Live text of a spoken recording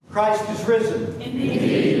Christ is risen. Indeed he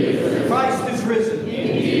is risen. Christ is risen.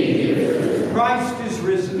 Indeed he is risen. Christ is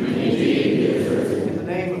risen. Indeed he is risen. In the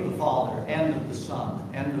name of the Father, and of the Son,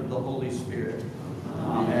 and of the Holy Spirit.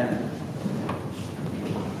 Amen.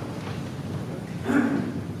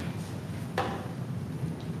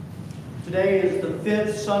 Today is the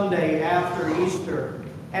fifth Sunday after Easter,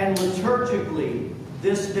 and liturgically,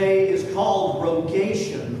 this day is called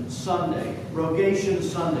Rogation Sunday. Rogation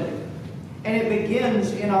Sunday. And it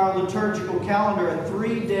begins in our liturgical calendar a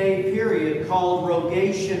 3-day period called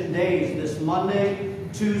Rogation Days, this Monday,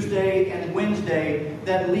 Tuesday, and Wednesday,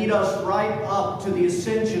 that lead us right up to the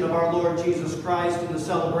ascension of our Lord Jesus Christ and the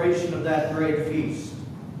celebration of that great feast.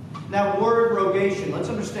 Now, word rogation, let's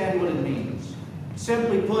understand what it means.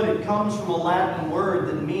 Simply put, it comes from a Latin word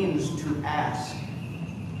that means to ask,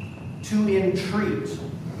 to entreat.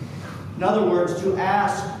 In other words, to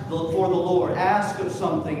ask for the Lord, ask of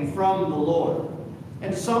something from the Lord.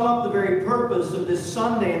 And to sum up the very purpose of this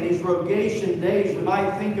Sunday and these Rogation Days, we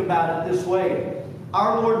might think about it this way.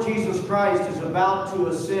 Our Lord Jesus Christ is about to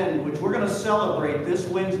ascend, which we're going to celebrate this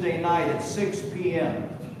Wednesday night at 6 p.m.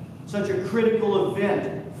 Such a critical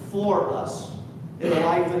event for us in the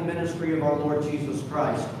life and ministry of our Lord Jesus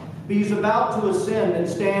Christ. But He's about to ascend and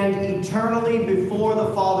stand eternally before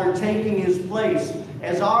the Father, taking His place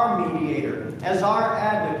as our mediator, as our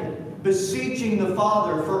advocate, beseeching the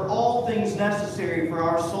Father for all things necessary for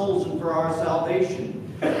our souls and for our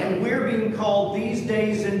salvation. And we're being called these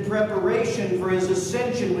days in preparation for His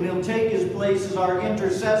ascension, when He'll take His place as our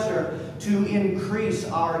intercessor, to increase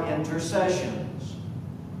our intercessions,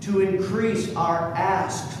 to increase our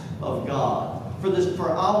asks of God for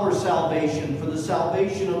our salvation, for the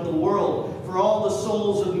salvation of the world, for all the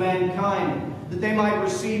souls of mankind, that they might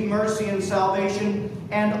receive mercy and salvation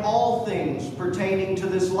and all things pertaining to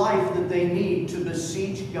this life that they need to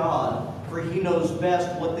beseech God, for He knows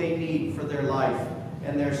best what they need for their life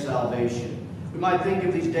and their salvation. We might think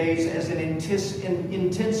of these days as an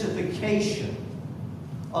intensification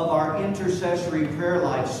of our intercessory prayer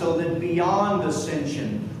life, so that beyond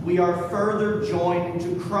ascension, we are further joined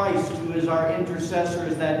to Christ, who is our intercessor,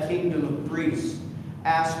 as that kingdom of priests,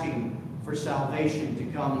 asking for salvation to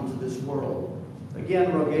come into this world.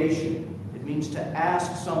 Again, rogation. It means to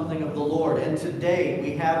ask something of the Lord. And today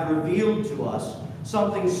we have revealed to us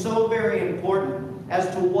something so very important as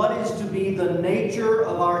to what is to be the nature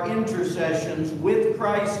of our intercessions with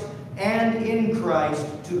Christ and in Christ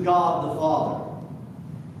to God the Father.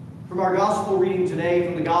 From our gospel reading today,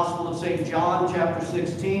 from the Gospel of St. John, chapter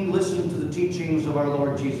 16, listen to the teachings of our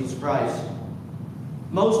Lord Jesus Christ.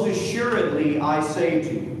 Most assuredly, I say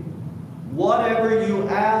to you, whatever you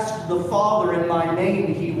ask the Father in my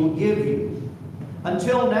name, He will give you.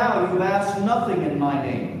 Until now, you've asked nothing in my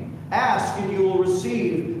name. Ask, and you will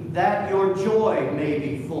receive, that your joy may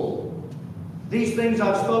be full. These things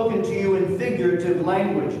I've spoken to you in figurative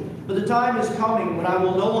language. But the time is coming when I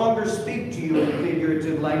will no longer speak to you in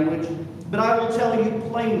figurative language, but I will tell you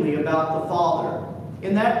plainly about the Father.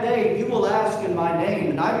 In that day you will ask in my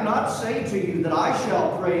name, and I do not say to you that I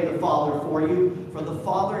shall pray the Father for you, for the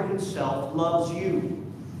Father Himself loves you,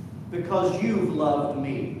 because you've loved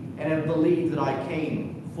me and have believed that I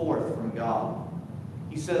came forth from God.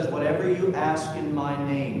 He says, whatever you ask in my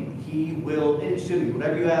name,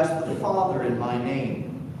 whatever you ask the Father in my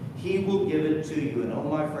name, He will give it to you. And oh,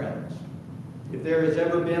 my friends, if there has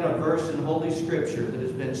ever been a verse in Holy Scripture that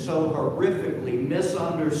has been so horrifically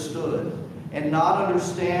misunderstood and not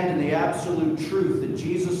understand in the absolute truth that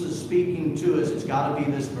Jesus is speaking to us, it's got to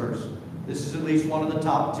be this verse. This is at least one of the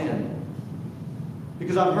top 10.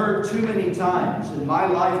 Because I've heard too many times in my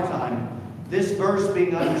lifetime this verse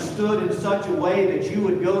being understood in such a way that you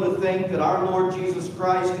would go to think that our Lord Jesus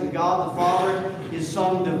Christ and God the Father is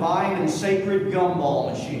some divine and sacred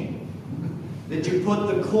gumball machine. That you put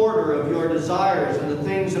the quarter of your desires and the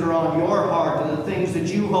things that are on your heart and the things that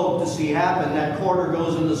you hope to see happen, that quarter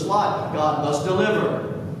goes in the slot. God must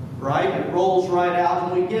deliver. Right? It rolls right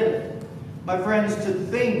out and we get it. My friends, to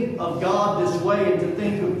think of God this way and to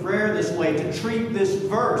think of prayer this way, to treat this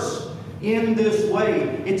verse in this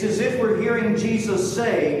way, it's as if we're hearing Jesus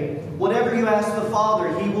say, whatever you ask the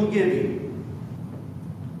Father, He will give you.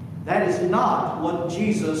 That is not what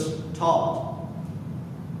Jesus taught.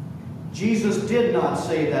 Jesus did not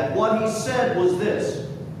say that. What He said was this: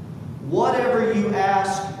 whatever you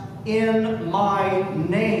ask in my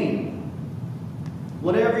name,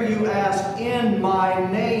 whatever you ask in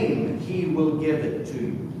my name, He will give it to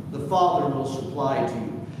you. The Father will supply to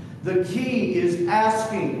you. The key is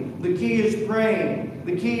asking. The key is praying.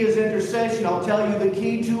 The key is intercession. I'll tell you, the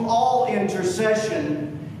key to all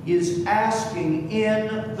intercession is asking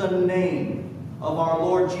in the name of our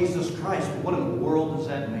Lord Jesus Christ. What in the world does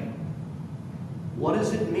that mean? What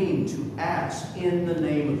does it mean to ask in the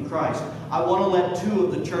name of Christ? I want to let two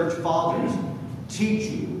of the church fathers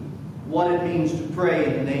teach you what it means to pray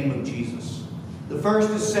in the name of Jesus. The first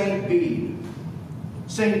is St. Bede.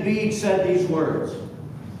 St. Bede said these words,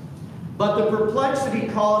 "But the perplexity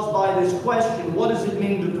caused by this question, what does it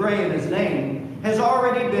mean to pray in His name, has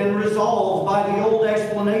already been resolved by the old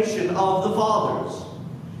explanation of the fathers.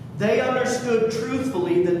 They understood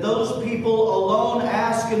truthfully that those people alone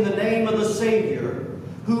ask in the name of the Savior,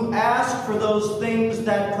 who ask for those things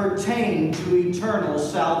that pertain to eternal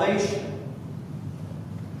salvation.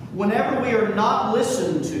 Whenever we are not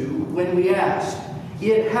listened to when we ask,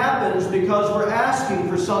 it happens because we're asking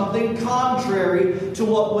for something contrary to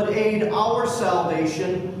what would aid our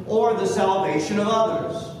salvation or the salvation of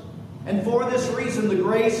others. And for this reason, the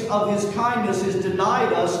grace of His kindness is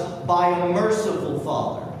denied us by a merciful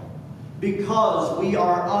Father, because we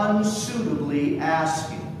are unsuitably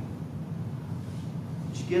asking."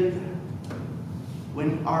 Did you get that?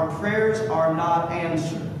 When our prayers are not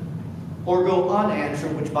answered, or go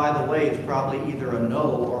unanswered, which, by the way, is probably either a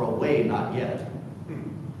no or a way not yet.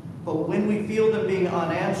 But when we feel them being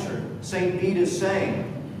unanswered, St. Bede is saying,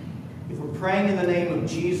 if we're praying in the name of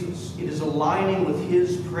Jesus, it is aligning with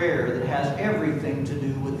His prayer that has everything to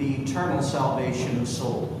do with the eternal salvation of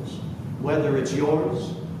souls, whether it's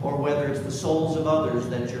yours or whether it's the souls of others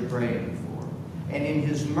that you're praying for. And in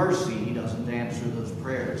His mercy, He doesn't answer those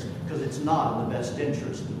prayers because it's not in the best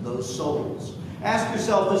interest of those souls. Ask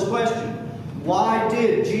yourself this question: why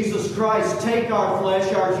did Jesus Christ take our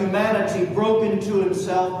flesh, our humanity, broken to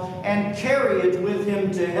Himself, and carry it with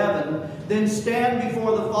Him to heaven, then stand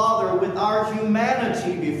before the Father with our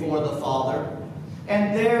humanity before the Father,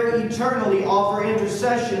 and there eternally offer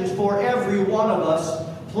intercessions for every one of us,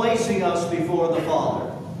 placing us before the Father?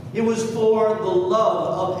 It was for the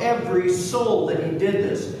love of every soul that He did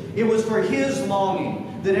this. It was for His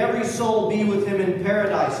longing that every soul be with Him in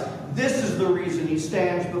paradise. This is the reason He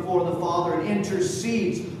stands before the Father and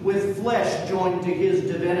intercedes with flesh joined to His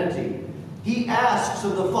divinity. He asks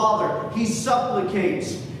of the Father. He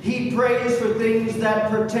supplicates. He prays for things that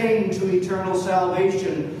pertain to eternal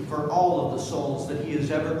salvation for all of the souls that He has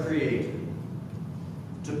ever created.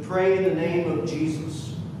 To pray in the name of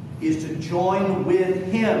Jesus is to join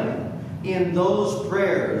with Him in those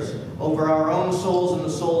prayers over our own souls and the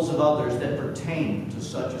souls of others that pertain to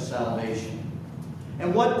such a salvation.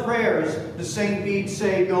 And what prayers does St. Bede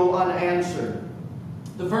say go unanswered?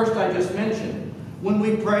 The first I just mentioned, when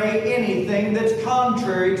we pray anything that's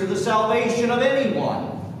contrary to the salvation of anyone.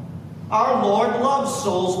 Our Lord loves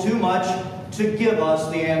souls too much to give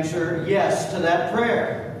us the answer yes to that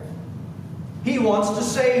prayer. He wants to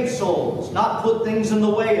save souls, not put things in the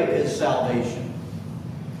way of His salvation.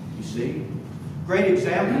 You see? Great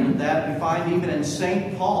example of that we find even in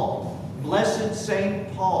St. Paul. Blessed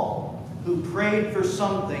St. Paul, who prayed for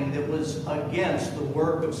something that was against the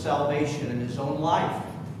work of salvation in his own life.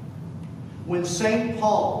 When St.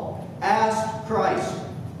 Paul asked Christ,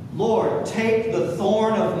 "Lord, take the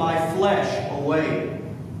thorn of my flesh away.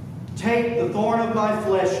 Take the thorn of my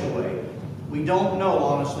flesh away." We don't know,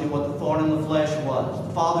 honestly, what the thorn in the flesh was.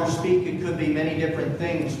 The Fathers speak it could be many different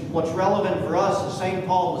things. What's relevant for us is St.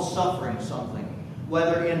 Paul was suffering something,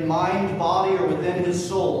 whether in mind, body, or within his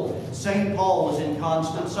soul. St. Paul was in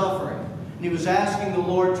constant suffering. And he was asking the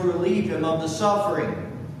Lord to relieve him of the suffering.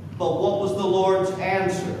 But what was the Lord's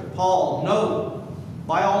answer? Paul, no.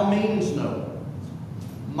 By all means, no.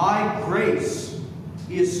 My grace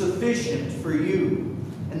is sufficient for you.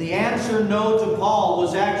 And the answer no to Paul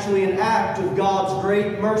was actually an act of God's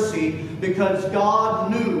great mercy, because God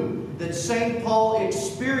knew that St. Paul,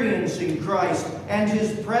 experiencing Christ and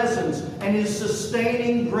His presence and His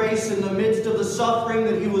sustaining grace in the midst of the suffering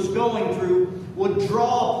that he was going through, would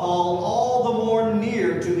draw Paul all the more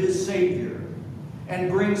near to his Savior and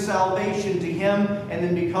bring salvation to him, and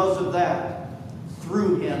then because of that,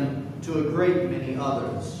 through him to a great many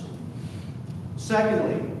others.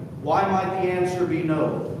 Secondly, why might the answer be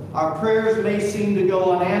no? Our prayers may seem to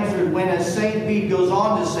go unanswered when, as St. Bede goes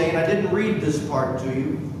on to say, and I didn't read this part to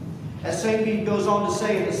you, as St. Bede goes on to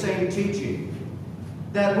say in the same teaching,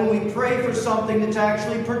 that when we pray for something that's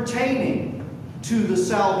actually pertaining to the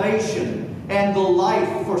salvation and the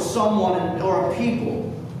life for someone or a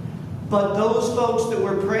people, but those folks that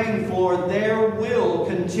we're praying for, their will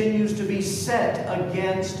continues to be set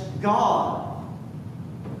against God.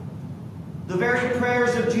 The very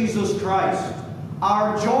prayers of Jesus Christ,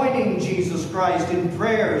 our joining Jesus Christ in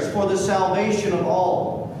prayers for the salvation of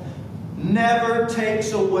all, never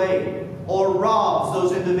takes away or robs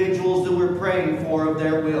those individuals that we're praying for of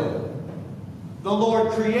their will. The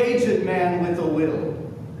Lord created man with a will.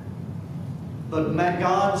 But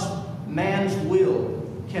man's will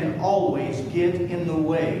can always get in the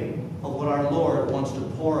way of what our Lord wants to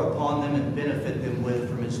pour upon them and benefit them with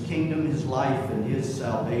from His kingdom, His life, and His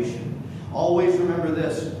salvation. Always remember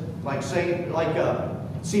this, like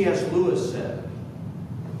C.S. Lewis said.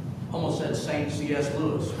 Almost said Saint C.S.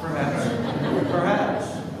 Lewis, perhaps. Perhaps.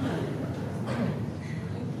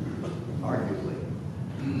 Arguably.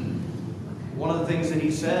 One of the things that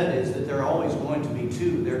he said is that there are always going to be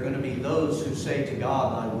two. There are going to be those who say to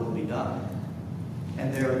God, "Thy will be done."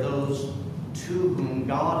 And there are those to whom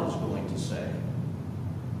God is going to say,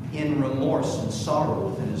 in remorse and sorrow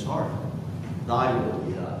within his heart, "Thy will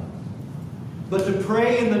be done." But to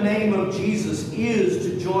pray in the name of Jesus is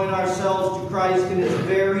to join ourselves to Christ in His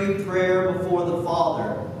very prayer before the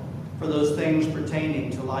Father for those things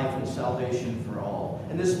pertaining to life and salvation for all.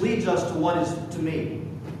 And this leads us to what is, to me,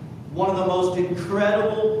 one of the most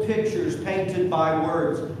incredible pictures painted by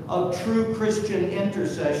words of true Christian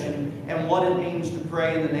intercession and what it means to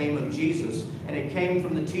pray in the name of Jesus. And it comes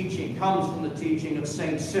from the teaching of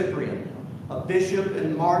Saint Cyprian, a bishop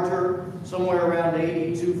and martyr somewhere around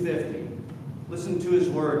AD 250. Listen to his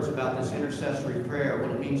words about this intercessory prayer,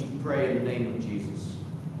 what it means to pray in the name of Jesus.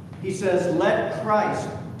 He says, "Let Christ,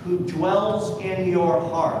 who dwells in your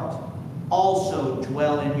heart, also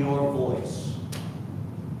dwell in your voice."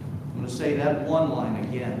 I'm going to say that one line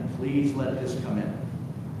again. Please let this come in.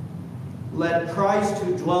 "Let Christ,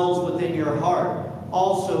 who dwells within your heart,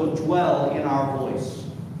 also dwell in our voice.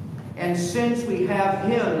 And since we have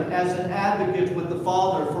Him as an advocate with the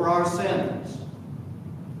Father for our sins,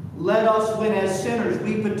 let us, when as sinners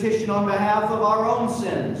we petition on behalf of our own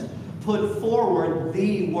sins, put forward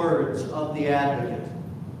the words of the advocate.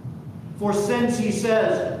 For since He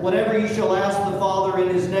says, 'Whatever ye shall ask the Father in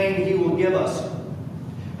His name, He will give us,'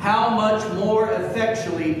 how much more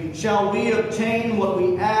effectually shall we obtain what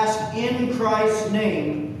we ask in Christ's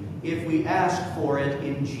name if we ask for it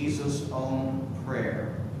in Jesus' own prayer?"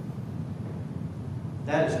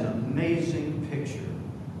 That is an amazing picture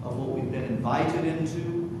of what we've been invited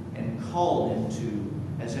into and called into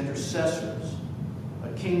as intercessors, a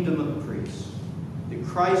kingdom of priests. The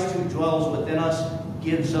Christ who dwells within us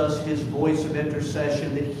gives us His voice of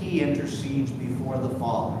intercession, that He intercedes before the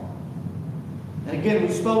Father. And again, we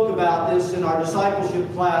spoke about this in our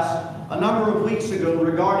discipleship class a number of weeks ago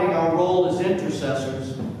regarding our role as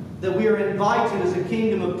intercessors, that we are invited as a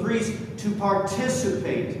kingdom of priests to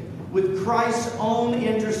participate with Christ's own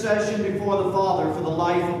intercession before the Father for the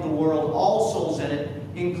life of the world, all souls in it,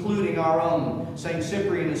 including our own. St.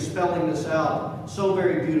 Cyprian is spelling this out so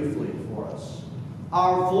very beautifully for us.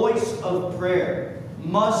 Our voice of prayer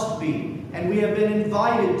must be, and we have been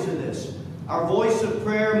invited to this, our voice of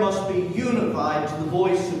prayer must be unified to the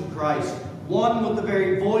voice of Christ, one with the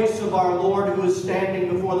very voice of our Lord who is standing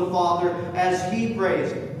before the Father as He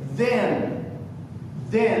prays. Then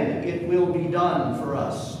it will be done for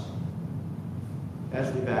us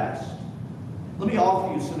as we've asked. Let me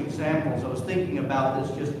offer you some examples. I was thinking about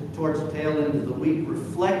this just towards the tail end of the week,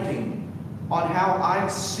 reflecting on how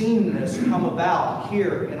I've seen this come about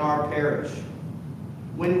here in our parish.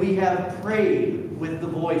 When we have prayed with the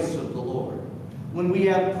voice of the Lord, when we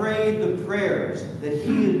have prayed the prayers that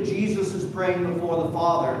Jesus is praying before the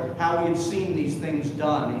Father, how we have seen these things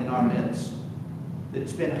done in our midst, that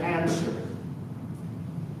it's been answered.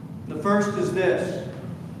 The first is this: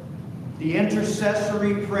 the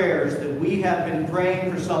intercessory prayers that we have been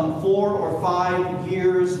praying for some 4 or 5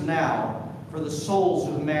 years now for the souls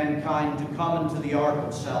of mankind to come into the ark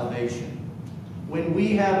of salvation. When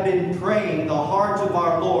we have been praying the heart of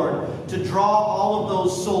our Lord to draw all of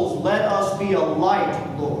those souls, let us be a light,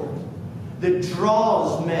 Lord, that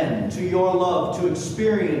draws men to your love, to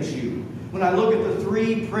experience you. When I look at the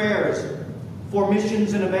 3 prayers for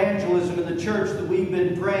missions and evangelism in the church that we've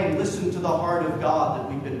been praying, listen to the heart of God that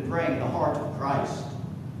we've been praying, the heart of Christ.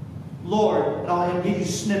 Lord, and I'll give you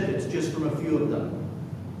snippets just from a few of them.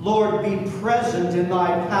 Lord, be present in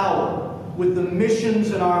thy power with the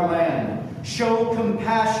missions in our land. Show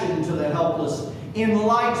compassion to the helpless.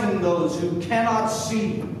 Enlighten those who cannot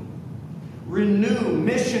see. Renew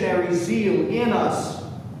missionary zeal in us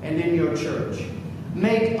and in your church.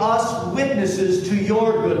 Make us witnesses to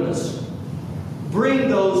your goodness. Bring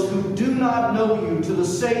those who do not know you to the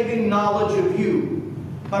saving knowledge of you.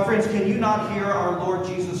 My friends, can you not hear our Lord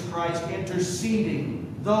Jesus Christ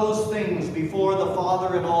interceding those things before the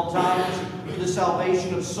Father at all times for the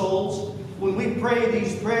salvation of souls? When we pray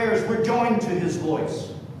these prayers, we're joined to His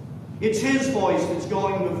voice. It's His voice that's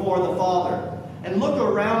going before the Father. And look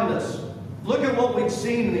around us. Look at what we've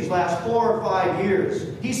seen in these last 4 or 5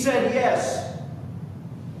 years. He said yes.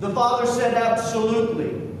 The Father said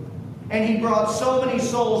absolutely. And He brought so many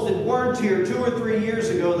souls that weren't here 2 or 3 years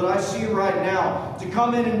ago that I see right now to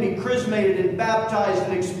come in and be chrismated and baptized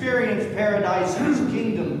and experience paradise in His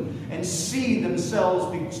kingdom and see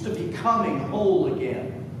themselves becoming whole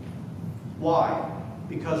again. Why?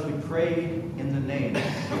 Because we prayed in the name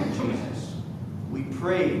of Jesus. We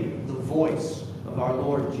prayed the voice of our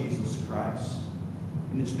Lord Jesus Christ.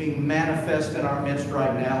 And it's being manifest in our midst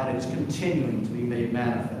right now, and it's continuing to be made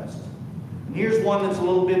manifest. And here's one that's a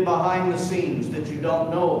little bit behind the scenes that you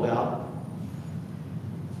don't know about.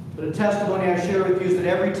 But a testimony I share with you is that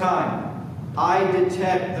every time I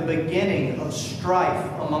detect the beginning of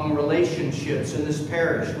strife among relationships in this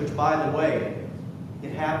parish, which, by the way,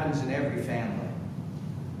 it happens in every family.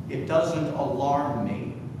 It doesn't alarm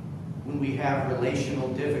me when we have relational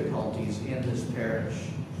difficulties in this parish.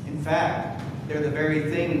 In fact, they're the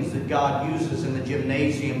very things that God uses in the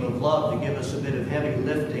gymnasium of love to give us a bit of heavy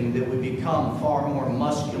lifting, that we become far more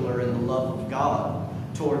muscular in the love of God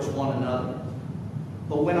towards one another.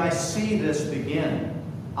 But when I see this begin,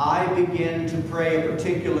 I begin to pray a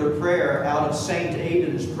particular prayer out of St.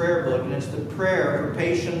 Aidan's prayer book, and it's the prayer for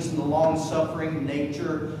patience and the long-suffering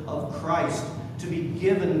nature of Christ to be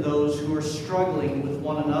given those who are struggling with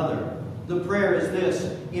one another. The prayer is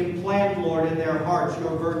this: implant, Lord, in their hearts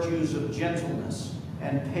your virtues of gentleness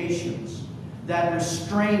and patience, that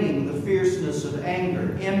restraining the fierceness of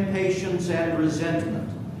anger, impatience, and resentment,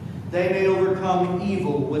 they may overcome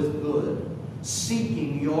evil with good,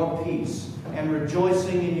 seeking your peace and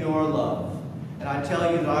rejoicing in your love. And I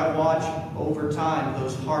tell you that I watch over time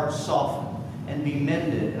those hearts soften and be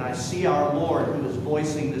mended. And I see our Lord who is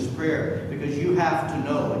voicing this prayer, because you have to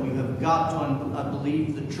know and you have got to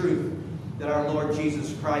believe the truth that our Lord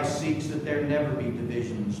Jesus Christ seeks that there never be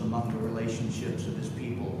divisions among the relationships of His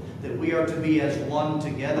people, that we are to be as one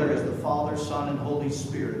together as the Father, Son, and Holy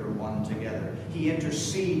Spirit are one together. He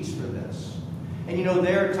intercedes for this. And you know,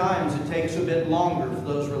 there are times it takes a bit longer for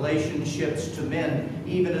those relationships to mend,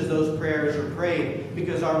 even as those prayers are prayed,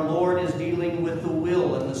 because our Lord is dealing with the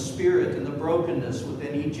will and the spirit and the brokenness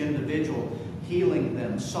within each individual, healing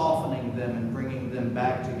them, softening them, and bringing them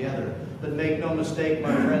back together. But make no mistake,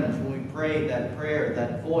 my friends, when we pray that prayer,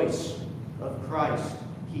 that voice of Christ,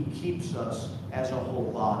 He keeps us as a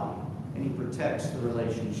whole body, and He protects the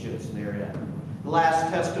relationships therein. The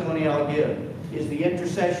last testimony I'll give is the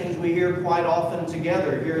intercessions we hear quite often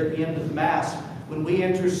together here at the end of the Mass, when we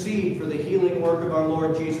intercede for the healing work of our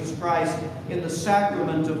Lord Jesus Christ in the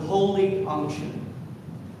sacrament of Holy Unction.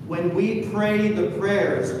 When we pray the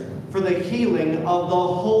prayers for the healing of the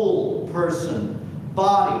whole person,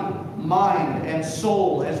 body, mind, and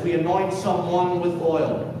soul, as we anoint someone with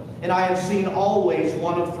oil. And I have seen always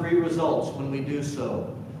one of 3 results when we do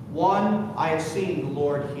so. 1, I have seen the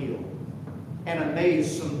Lord heal and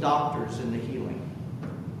amaze some doctors in the healing.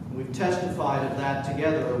 We've testified of that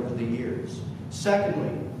together over the years.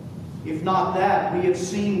 Secondly, if not that, we have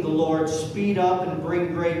seen the Lord speed up and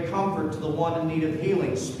bring great comfort to the one in need of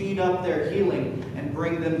healing, speed up their healing and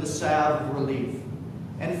bring them the salve of relief.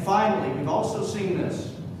 And finally, we've also seen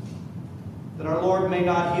this, that our Lord may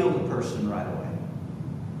not heal the person right away,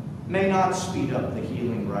 may not speed up the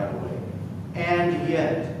healing right away. And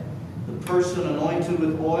yet, the person anointed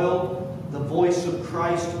with oil, the voice of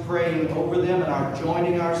Christ praying over them and our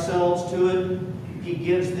joining ourselves to it, He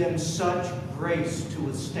gives them such grace to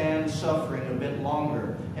withstand suffering a bit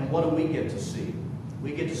longer. And what do we get to see?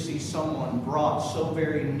 We get to see someone brought so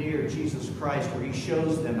very near Jesus Christ, where He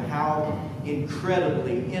shows them how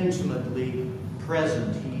incredibly, intimately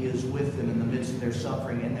present He is with them in the midst of their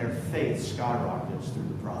suffering, and their faith skyrockets through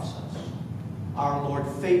the process. Our Lord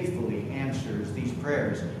faithfully answers these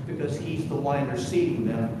prayers because He's the one interceding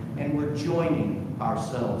them, and we're joining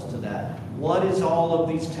ourselves to that. What is all of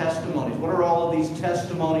these testimonies? What are all of these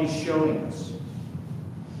testimonies showing us?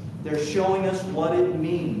 They're showing us what it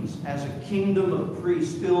means as a kingdom of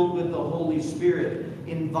priests filled with the Holy Spirit,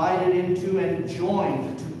 invited into and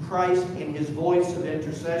joined to Christ in His voice of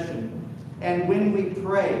intercession. And when we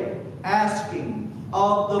pray, asking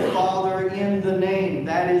of the Father in the name,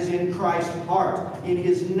 that is in Christ's heart, in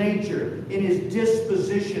His nature, in His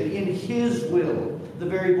disposition, in His will, the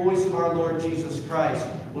very voice of our Lord Jesus Christ,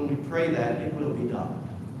 when we pray that, it will be done.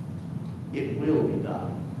 It will be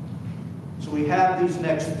done. So we have these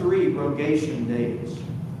next 3 rogation days.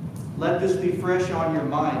 Let this be fresh on your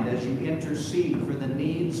mind as you intercede for the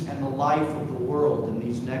needs and the life of the world in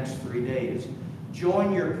these next 3 days.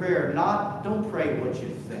 Join your prayer. Don't pray what you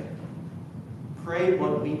think. Pray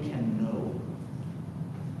what we can know.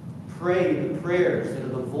 Pray the prayers that are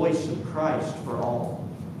the voice of Christ for all.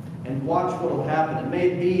 And watch what will happen. It may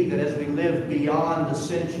be that as we live beyond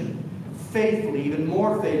ascension, faithfully, even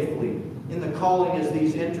more faithfully, in the calling as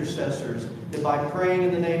these intercessors, that by praying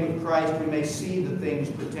in the name of Christ, we may see the things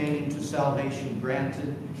pertaining to salvation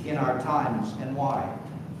granted in our times. And why?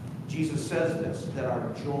 Jesus says this, that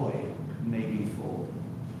our joy may be full.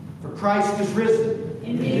 For Christ is risen.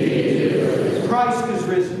 Indeed. Christ is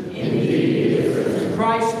risen. Indeed.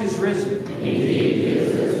 Christ is risen. Indeed.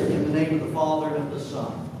 In the name of the Father, and of the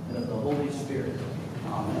Son, and of the Holy Spirit.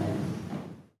 Amen.